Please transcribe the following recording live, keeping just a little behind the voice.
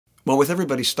Well, with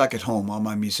everybody stuck at home, all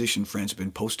my musician friends have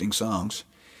been posting songs.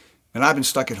 And I've been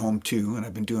stuck at home too, and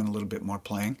I've been doing a little bit more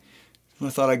playing. So I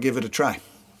thought I'd give it a try.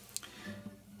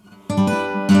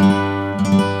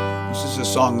 This is a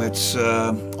song that's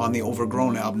on the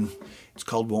Overgrown album. It's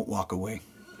called Won't Walk Away.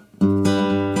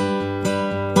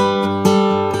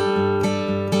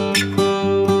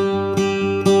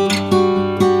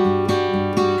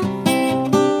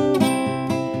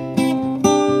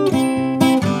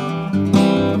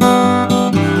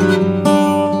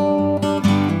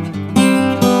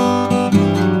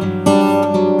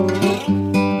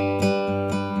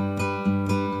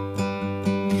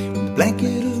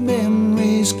 Blanket of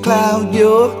memories cloud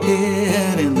your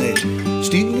head, and they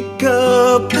steal a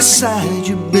cup beside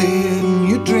your bed, and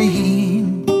you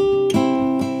dream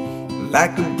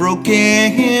like a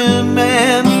broken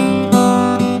man.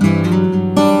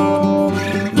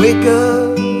 Wake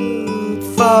up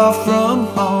far from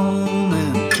home,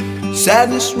 and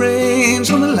sadness reigns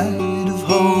on the light of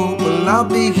hope. Well, I'll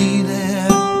be there,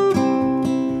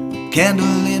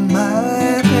 candle in my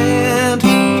hand.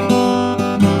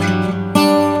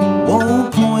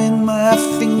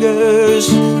 Fingers,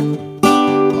 I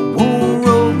won't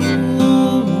roll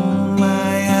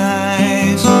my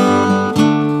eyes.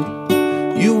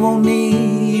 You won't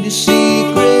need a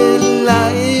secret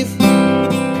life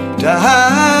to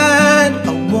hide. I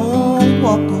won't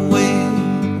walk away.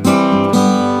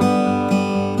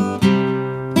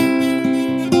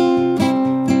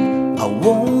 I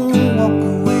won't walk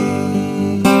away.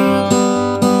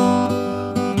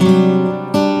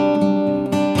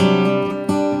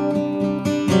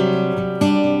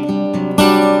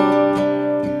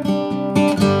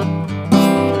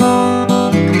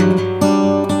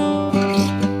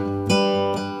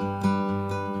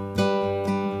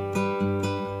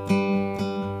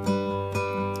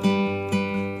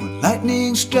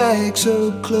 Lightning strikes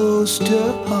so close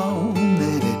to home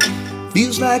that it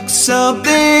feels like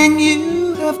something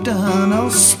you have done.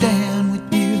 I'll stand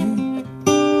with you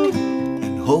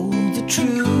and hold the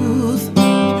truth.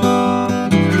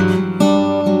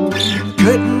 The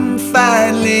curtain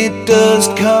finally does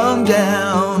come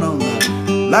down on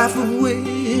the life of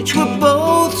which we're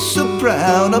both so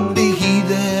proud. I'll be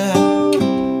there,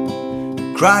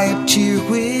 cry a tear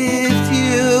with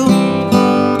you.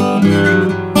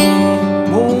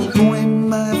 Won't point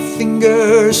my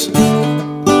fingers, I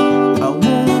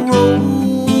won't roll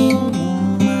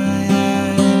my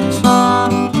eyes.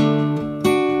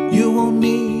 You won't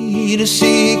need a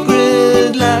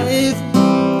secret life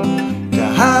to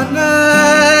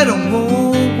hide. I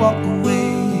won't walk away.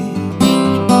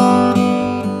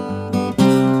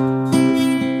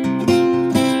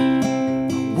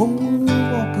 I won't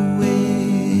walk away.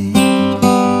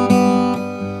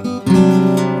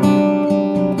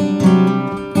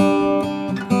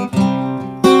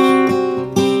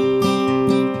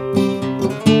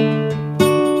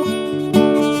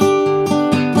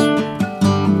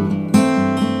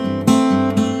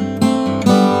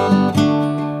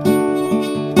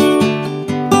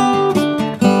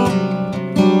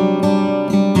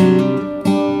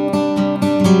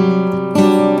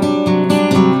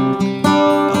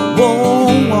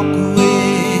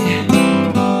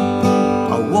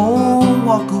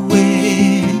 Walk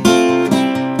away.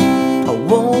 I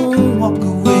won't walk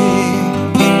away.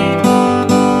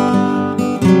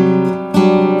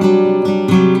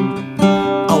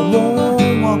 I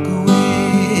won't walk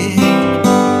away.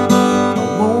 I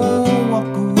won't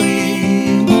walk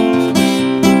away.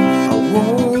 I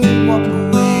won't walk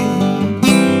away.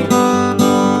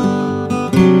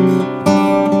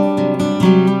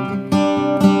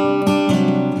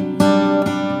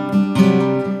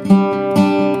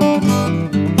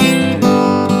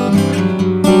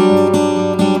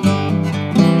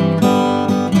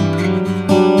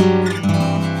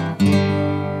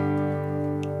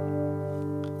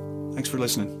 Thanks for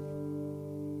listening.